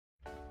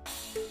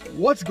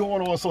What's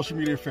going on, social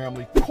media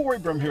family? Cory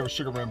here with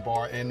Sugar Rim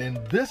Bar, and in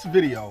this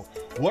video,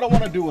 what I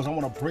want to do is I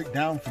want to break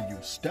down for you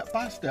step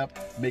by step,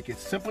 make it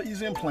simple,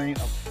 easy, and plain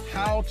of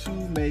how to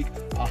make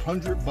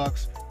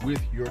 $100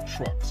 with your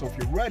truck. So if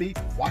you're ready,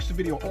 watch the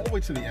video all the way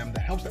to the end.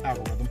 That helps the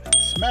algorithm.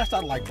 Smash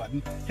that like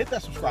button, hit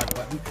that subscribe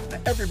button. Now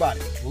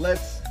everybody,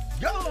 let's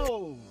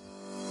go!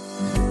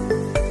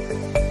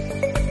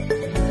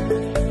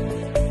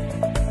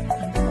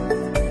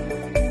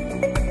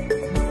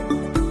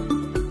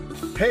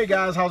 Hey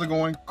guys, how's it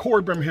going?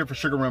 Cory here for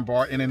Sugar Rim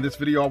Bar, and in this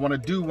video I want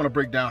to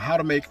break down how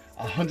to make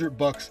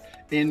 $100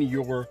 in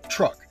your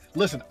truck.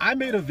 Listen, I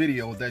made a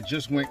video that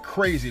just went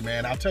crazy,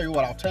 man. I'll tell you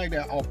what,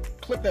 I'll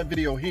clip that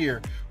video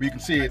here where you can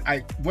see it.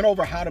 I went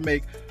over how to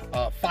make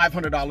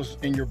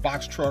 $500 in your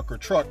box truck or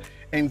truck,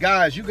 and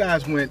guys, you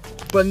guys went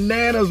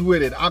bananas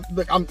with it.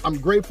 I'm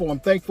grateful, I'm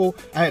thankful.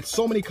 I had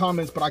so many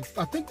comments, but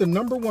I think the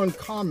number one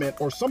comment,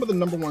 or some of the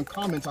number one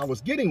comments I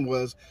was getting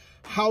was,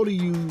 how do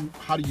you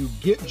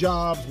get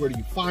jobs? Where do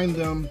you find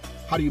them?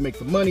 How do you make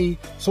the money?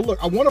 So look,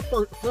 I want to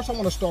first I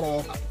want to start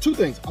off two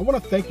things. I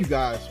want to thank you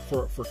guys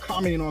for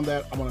commenting on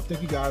that. I want to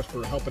thank you guys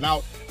for helping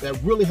out. That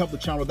really helped the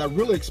channel. That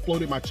really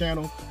exploded my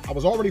channel. I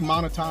was already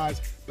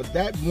monetized, but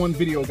that one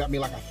video got me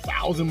like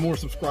 1,000 more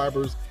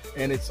subscribers,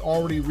 and it's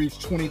already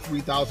reached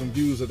 23,000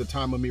 views at the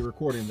time of me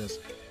recording this.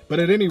 But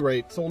at any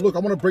rate, so look, I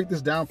want to break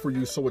this down for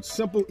you so it's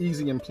simple,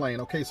 easy, and plain.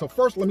 Okay, so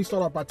first let me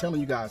start off by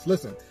telling you guys,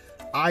 listen,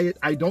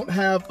 I don't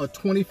have a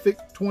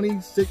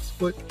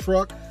 26-foot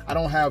truck. I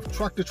don't have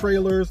tractor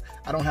trailers.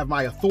 I don't have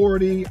my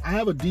authority. I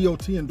have a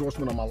DOT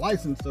endorsement on my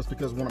license. That's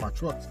because one of my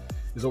trucks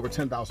is over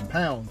 10,000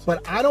 pounds.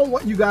 But I don't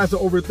want you guys to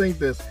overthink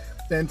this.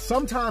 And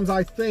sometimes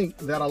I think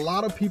that a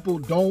lot of people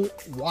don't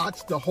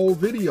watch the whole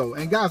video.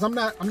 And guys, I'm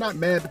not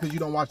mad because you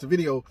don't watch the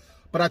video,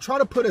 but I try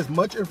to put as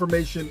much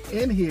information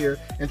in here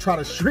and try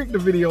to shrink the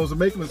videos and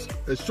make them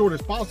as short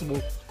as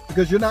possible,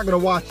 because you're not going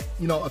to watch,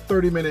 you know, a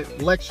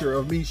 30-minute lecture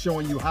of me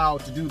showing you how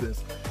to do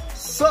this.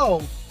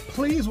 So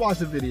please watch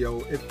the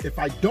video. If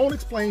I don't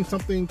explain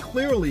something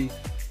clearly,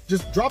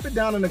 just drop it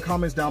down in the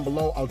comments down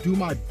below. I'll do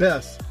my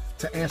best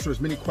to answer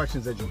as many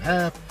questions as you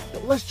have.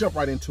 But let's jump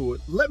right into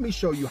it. Let me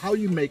show you how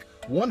you make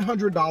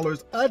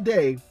 $100 a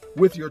day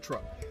with your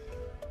truck.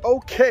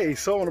 Okay,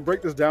 so I'm gonna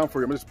break this down for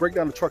you. I'm gonna just break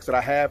down the trucks that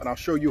I have, and I'll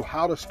show you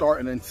how to start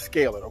and then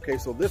scale it. Okay,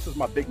 so this is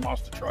my big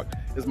monster truck.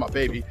 This is my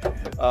baby.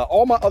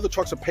 All my other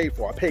trucks are paid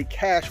for. I pay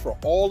cash for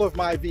all of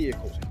my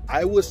vehicles.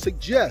 I would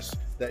suggest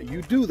that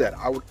you do that.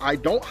 I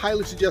don't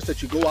highly suggest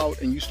that you go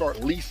out and you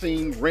start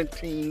leasing,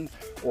 renting,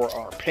 or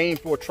paying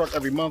for a truck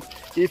every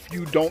month if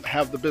you don't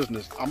have the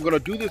business. I'm gonna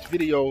do this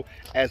video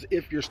as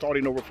if you're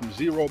starting over from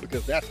zero,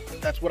 because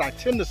that's what I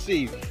tend to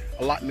see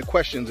a lot in the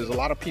questions is a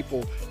lot of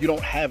people, you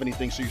don't have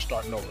anything, so you're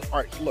starting over. All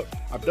right, so look,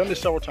 I've done this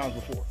several times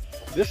before.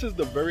 This is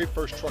the very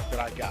first truck that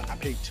I got. I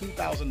paid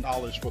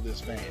 $2,000 for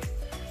this van.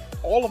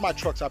 All of my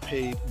trucks I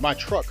paid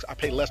less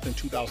than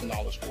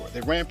 $2,000 for.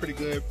 They ran pretty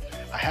good.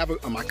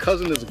 My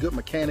cousin is a good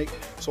mechanic,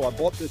 so I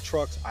bought the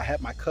trucks. I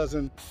had my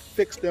cousin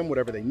fix them,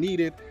 whatever they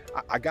needed.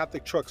 I got the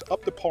trucks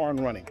up to par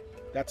and running.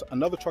 That's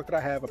another truck that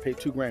I have. I paid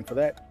 $2 grand for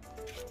that.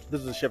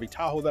 This is a Chevy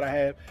Tahoe that I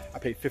had. I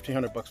paid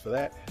 $1,500 for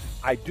that.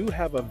 I do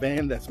have a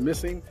van that's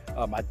missing.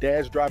 My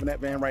dad's driving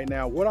that van right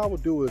now. What I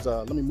would do is,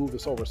 let me move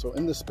this over. So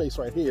in this space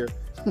right here,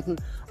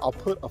 I'll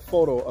put a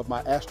photo of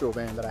my Astro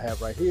van that I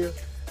have right here.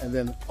 And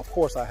then, of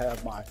course, I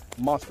have my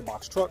monster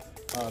box truck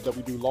that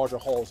we do larger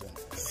hauls in.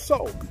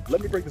 So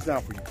let me break this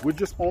down for you. We're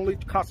just only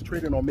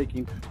concentrating on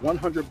making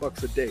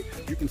 $100 a day.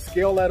 You can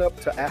scale that up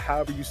to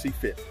however you see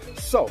fit.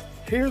 So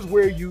here's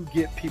where you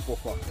get people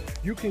from.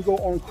 You can go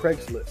on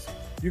Craigslist.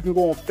 You can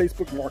go on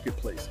Facebook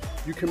Marketplace.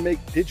 You can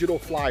make digital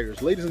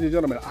flyers. Ladies and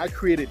gentlemen, I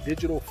created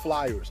digital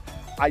flyers.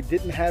 I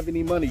didn't have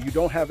any money. You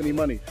don't have any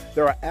money.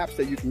 There are apps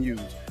that you can use.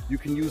 You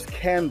can use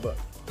Canva.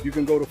 You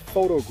can go to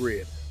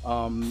PhotoGrid.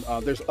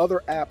 There's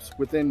other apps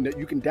within that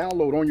you can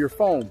download on your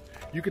phone.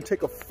 You can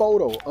take a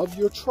photo of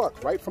your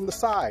truck right from the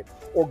side,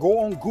 or go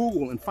on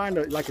Google and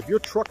find like if your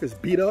truck is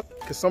beat up,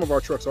 because some of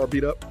our trucks are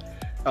beat up.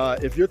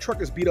 If your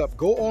truck is beat up,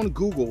 go on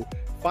Google,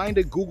 find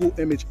a Google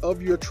image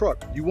of your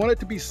truck. You want it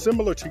to be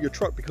similar to your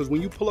truck, because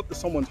when you pull up to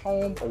someone's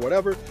home or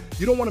whatever,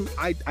 you don't want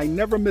to, I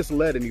never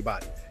misled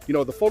anybody. You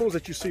know, the photos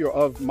that you see are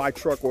of my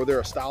truck, or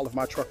they're a style of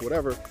my truck or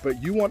whatever,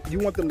 but you want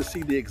them to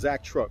see the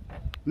exact truck.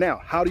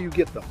 Now, how do you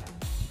get them?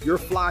 Your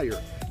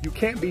flyer. You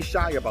can't be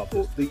shy about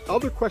this. The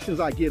other questions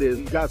I get is,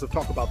 you guys have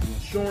talked about the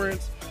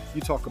insurance, you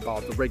talk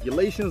about the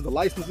regulations, the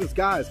licenses.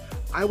 Guys,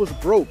 I was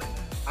broke.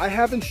 I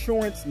have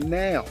insurance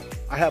now.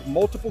 I have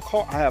multiple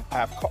cars.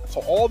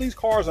 So all these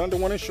cars are under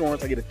one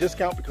insurance. I get a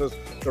discount because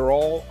they're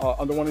all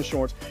under one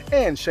insurance.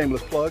 And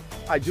shameless plug,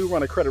 I do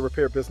run a credit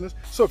repair business.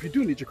 So if you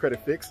do need your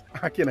credit fixed,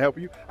 I can help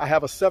you. I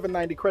have a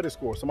 790 credit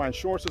score, so my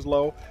insurance is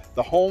low.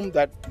 The home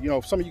that, you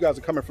know, some of you guys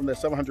are coming from that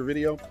 700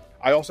 video,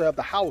 I also have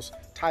the house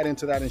tied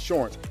into that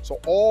insurance. So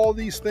all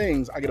these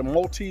things, I get a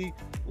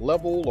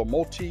multi-level or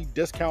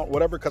multi-discount,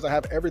 whatever, because I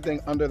have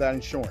everything under that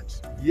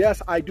insurance.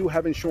 Yes, I do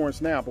have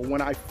insurance now, but when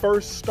I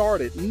first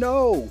started,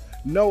 no,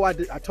 No, I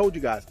told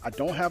you guys, I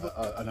don't have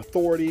an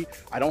authority.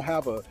 I don't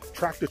have a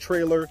tractor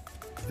trailer.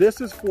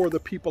 This is for the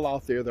people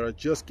out there that are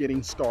just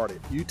getting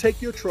started. You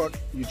take your truck,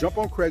 you jump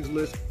on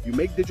Craigslist, you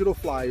make digital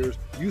flyers,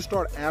 you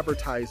start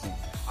advertising.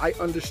 I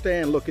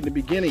understand, look, in the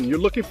beginning, you're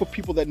looking for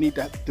people that need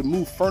to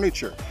move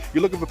furniture.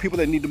 You're looking for people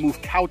that need to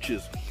move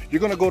couches.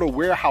 You're gonna go to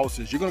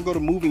warehouses. You're gonna go to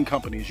moving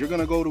companies. You're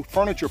gonna go to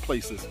furniture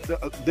places.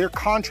 They're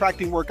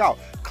contracting work out.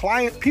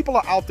 People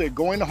are out there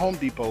going to Home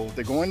Depot,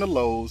 they're going to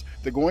Lowe's,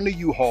 they're going to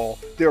U-Haul,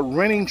 they're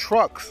renting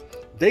trucks.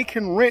 They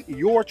can rent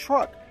your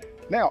truck.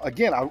 Now,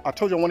 again, I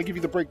told you I wanna give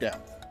you the breakdown.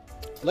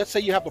 Let's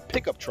say you have a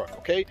pickup truck,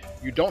 okay?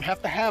 You don't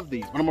have to have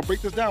these, but I'm gonna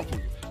break this down for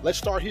you. Let's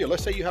start here.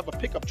 Let's say you have a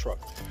pickup truck.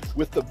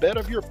 With the bed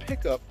of your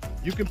pickup,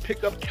 you can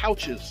pick up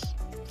couches.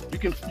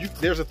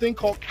 There's a thing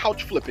called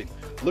couch flipping.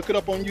 Look it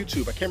up on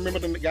YouTube. I can't remember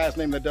the guy's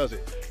name that does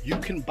it. You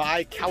can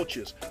buy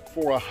couches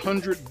for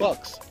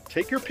 $100.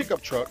 Take your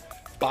pickup truck,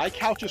 buy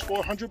couches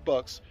for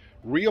 $100,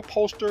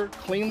 reupholster,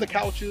 clean the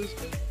couches,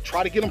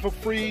 try to get them for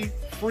free,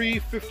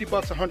 $50,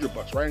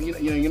 $100, right?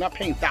 And you're not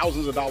paying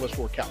thousands of dollars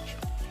for a couch.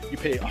 You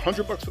pay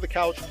 $100 for the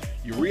couch,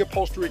 you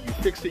reupholster it, you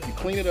fix it, you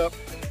clean it up,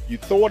 you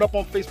throw it up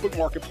on Facebook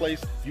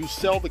Marketplace, you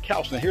sell the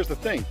couch. Now here's the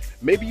thing,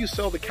 maybe you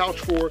sell the couch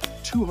for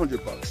 $200,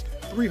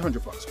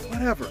 $300,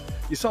 whatever.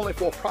 You sell it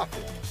for a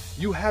profit.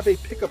 You have a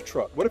pickup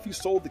truck. What if you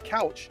sold the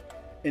couch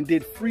and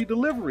did free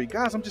delivery?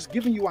 Guys, I'm just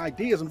giving you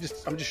ideas. I'm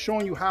just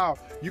showing you how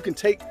you can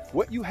take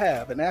what you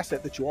have, an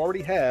asset that you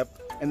already have,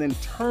 and then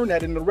turn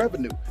that into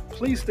revenue.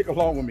 Please stick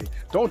along with me.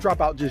 Don't drop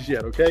out just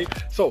yet, okay?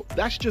 So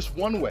that's just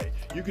one way.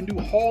 You can do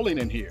hauling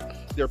in here.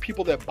 There are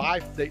people that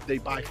they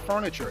buy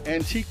furniture,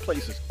 antique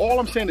places. All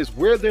I'm saying is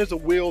where there's a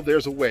will,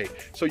 there's a way.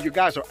 So you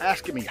guys are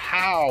asking me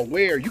how,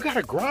 where. You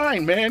gotta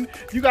grind, man.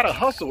 You gotta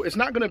hustle. It's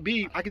not gonna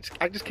be, I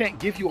just can't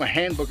give you a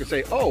handbook and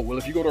say, oh, well,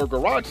 if you go to a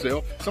garage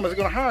sale, somebody's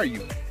gonna hire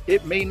you.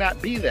 It may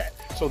not be that.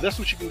 So that's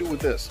what you can do with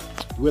this.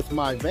 With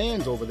my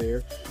vans over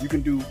there, you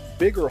can do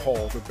bigger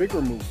hauls or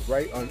bigger moves,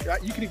 right?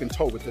 You can even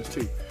tow with this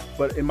too.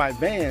 But in my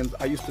vans,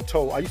 I used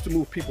to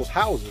move people's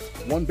houses,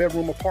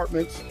 1-bedroom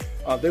apartments.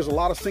 There's a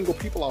lot of single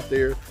people out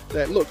there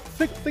that, look,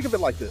 think of it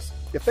like this.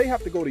 If they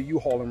have to go to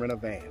U-Haul and rent a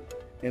van,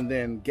 and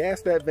then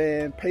gas that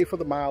van, pay for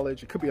the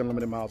mileage, it could be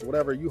unlimited miles or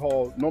whatever,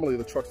 U-Haul, normally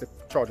the trucks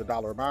that charge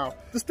 $1 a mile.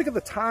 Just think of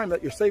the time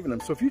that you're saving them.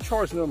 So if you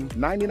charge them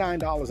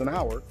 $99 an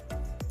hour,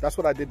 that's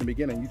what I did in the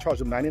beginning. You charge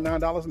them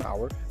 $99 an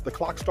hour. The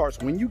clock starts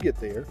when you get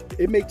there.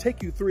 It may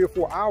take you 3 or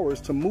 4 hours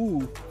to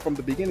move from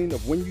the beginning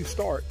of when you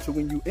start to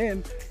when you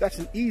end. That's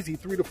an easy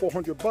 $300 to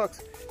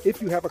 $400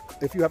 if you have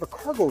a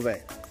cargo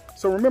van.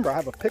 So remember, I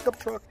have a pickup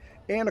truck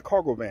and a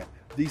cargo van.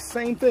 These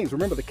same things.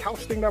 Remember the couch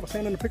thing that I was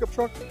saying in the pickup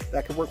truck?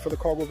 That can work for the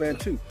cargo van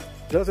too.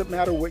 Doesn't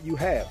matter what you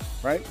have,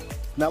 right?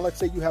 Now let's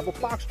say you have a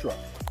box truck,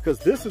 because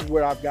this is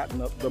where I've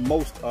gotten the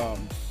most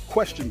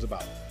questions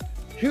about.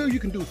 Here you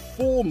can do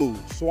full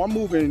moves. So I'm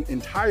moving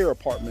entire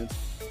apartments,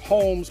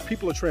 homes,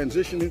 people are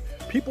transitioning.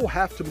 People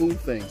have to move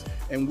things.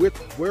 And with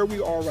where we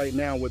are right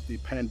now with the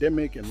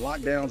pandemic and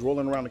lockdowns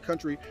rolling around the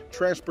country,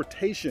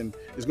 transportation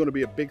is going to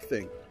be a big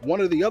thing. One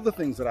of the other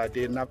things that I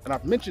did, and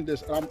I've mentioned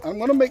this, and I'm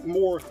going to make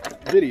more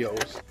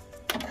videos.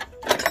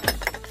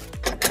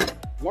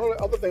 One of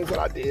the other things that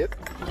I did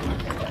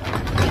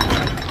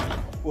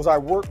was I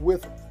worked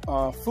with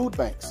food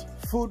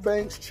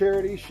banks,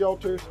 charities,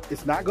 shelters.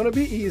 It's not going to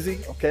be easy,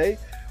 okay?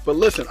 But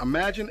listen,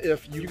 imagine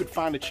if you could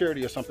find a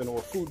charity or something, or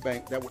a food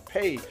bank that would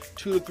pay $2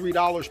 to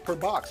 $3 per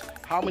box.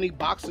 How many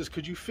boxes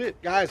could you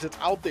fit? Guys, it's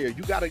out there.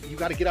 You gotta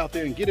get out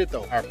there and get it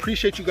though. I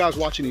appreciate you guys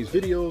watching these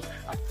videos.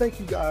 I want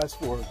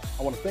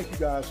to thank you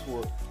guys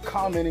for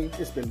commenting.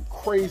 It's been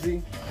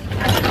crazy.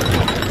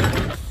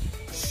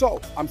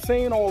 So I'm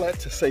saying all that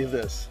to say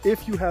this.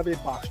 If you have a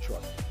box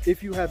truck,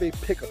 if you have a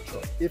pickup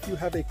truck, if you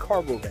have a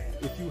cargo van,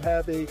 if you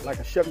have like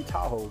a Chevy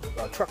Tahoe,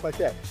 a truck like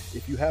that,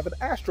 if you have an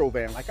Astro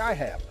van like I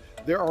have,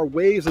 there are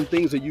ways and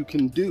things that you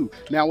can do.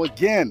 Now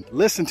again,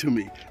 listen to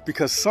me,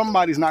 because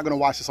somebody's not gonna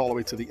watch this all the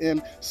way to the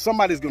end.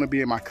 Somebody's gonna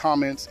be in my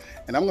comments,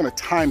 and I'm gonna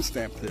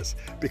timestamp this,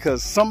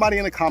 because somebody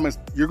in the comments,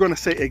 you're gonna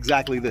say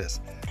exactly this.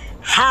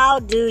 How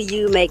do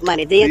you make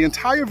money? The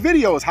entire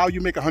video is how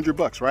you make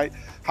 $100, right?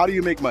 How do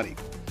you make money?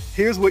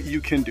 Here's what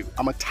you can do.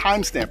 I'm gonna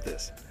timestamp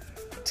this.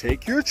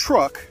 Take your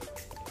truck,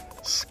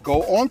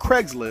 go on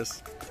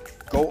Craigslist,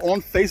 go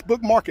on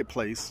Facebook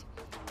Marketplace,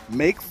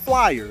 make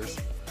flyers,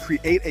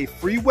 create a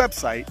free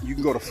website. You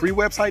can go to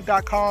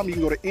freewebsite.com, you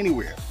can go to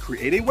anywhere.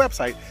 Create a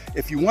website.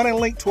 If you want a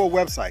link to a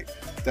website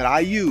that I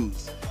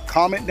use,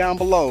 comment down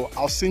below.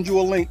 I'll send you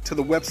a link to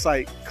the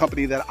website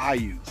company that I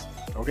use,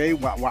 okay?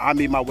 Where I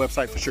made my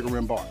website for Sugar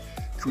Rim Bar.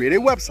 Create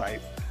a website,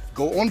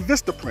 go on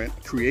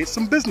Vistaprint, create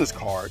some business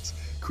cards,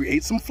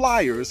 create some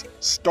flyers,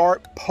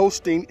 start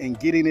posting and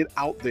getting it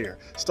out there.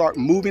 Start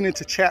moving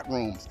into chat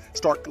rooms,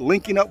 start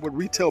linking up with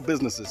retail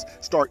businesses,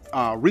 start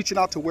reaching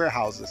out to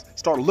warehouses,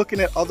 start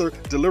looking at other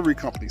delivery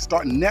companies,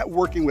 start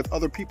networking with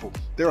other people.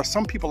 There are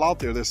some people out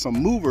there, there's some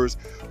movers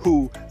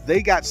who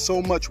they got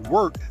so much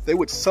work, they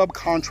would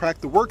subcontract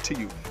the work to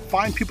you.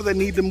 Find people that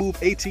need to move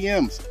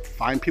ATMs.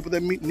 Find people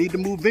that need to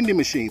move vending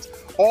machines.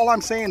 All I'm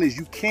saying is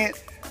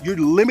you're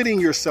limiting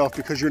yourself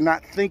because you're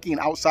not thinking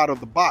outside of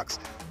the box.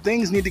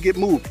 Things need to get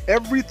moved.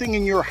 Everything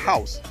in your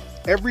house,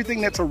 everything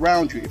that's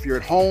around you, if you're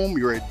at home,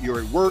 you're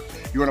at work,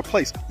 you're in a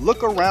place,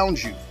 look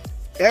around you.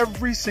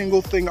 Every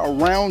single thing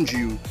around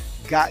you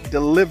got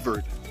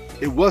delivered.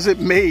 It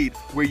wasn't made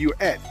where you're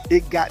at.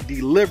 It got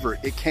delivered.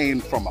 It came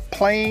from a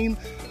plane,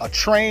 a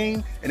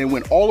train, and it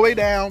went all the way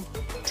down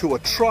to a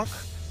truck,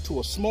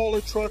 to a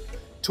smaller truck,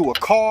 to a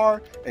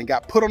car, and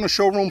got put on the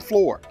showroom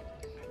floor.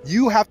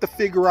 You have to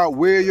figure out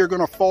where you're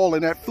gonna fall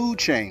in that food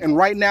chain. And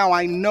right now,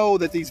 I know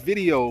that these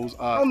videos,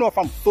 I don't know if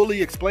I'm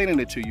fully explaining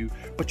it to you,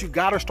 but you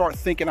gotta start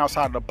thinking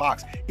outside of the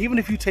box. Even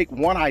if you take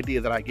one idea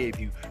that I gave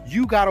you,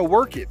 you gotta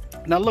work it.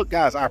 Now look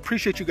guys, I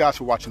appreciate you guys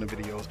for watching the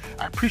videos.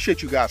 I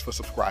appreciate you guys for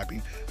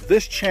subscribing.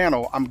 This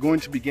channel, I'm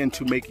going to begin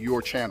to make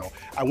your channel.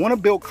 I wanna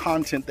build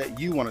content that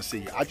you wanna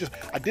see.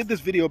 I did this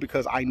video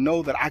because I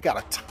know that I got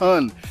a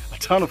ton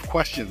of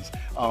questions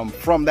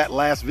from that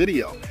last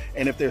video.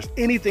 And if there's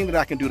anything that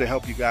I can do to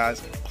help you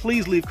guys,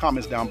 please leave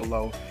comments down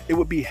below. It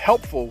would be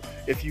helpful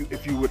if you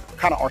would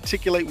kind of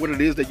articulate what it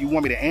is that you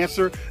want me to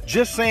answer.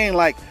 Just saying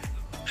like,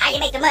 how you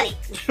make the money?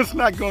 It's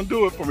not gonna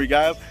do it for me,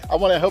 guys. I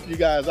wanna help you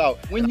guys out.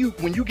 When you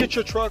get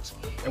your trucks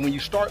and when you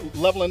start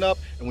leveling up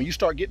and when you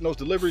start getting those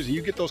deliveries and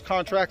you get those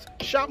contracts,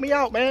 shout me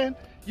out, man.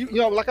 You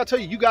know, like I tell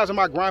you, you guys are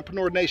my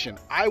grindpreneur nation.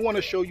 I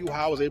wanna show you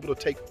how I was able to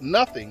take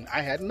nothing,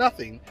 I had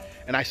nothing,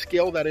 and I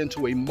scaled that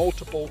into a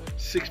multiple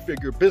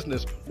six-figure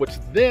business, which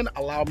then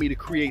allowed me to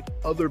create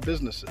other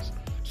businesses.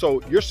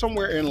 So you're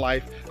somewhere in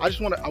life. I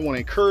want to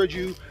encourage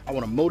you. I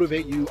want to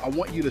motivate you. I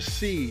want you to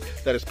see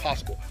that it's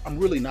possible. I'm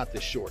really not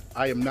this short.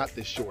 I am not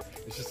this short.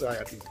 It's just that I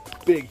got these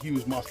big,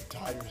 huge monster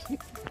tires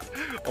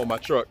on my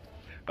truck.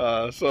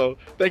 So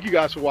thank you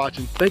guys for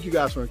watching. Thank you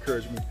guys for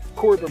encouraging me.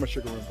 Cory MAY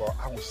Sugar Rim Bar.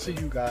 I will see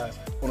you guys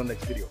on the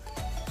next video.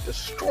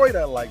 Destroy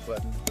that like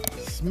button.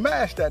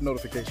 Smash that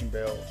notification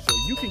bell so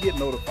you can get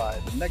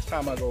notified the next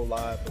time I go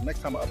live, the next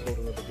time I upload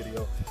another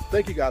video.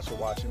 Thank you guys for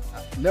watching.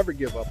 Never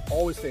give up.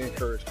 Always stay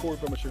encouraged. Cory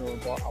MAY Sugar Rim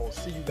Bar. I will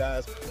see you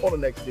guys on the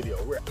next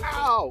video. We're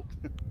out.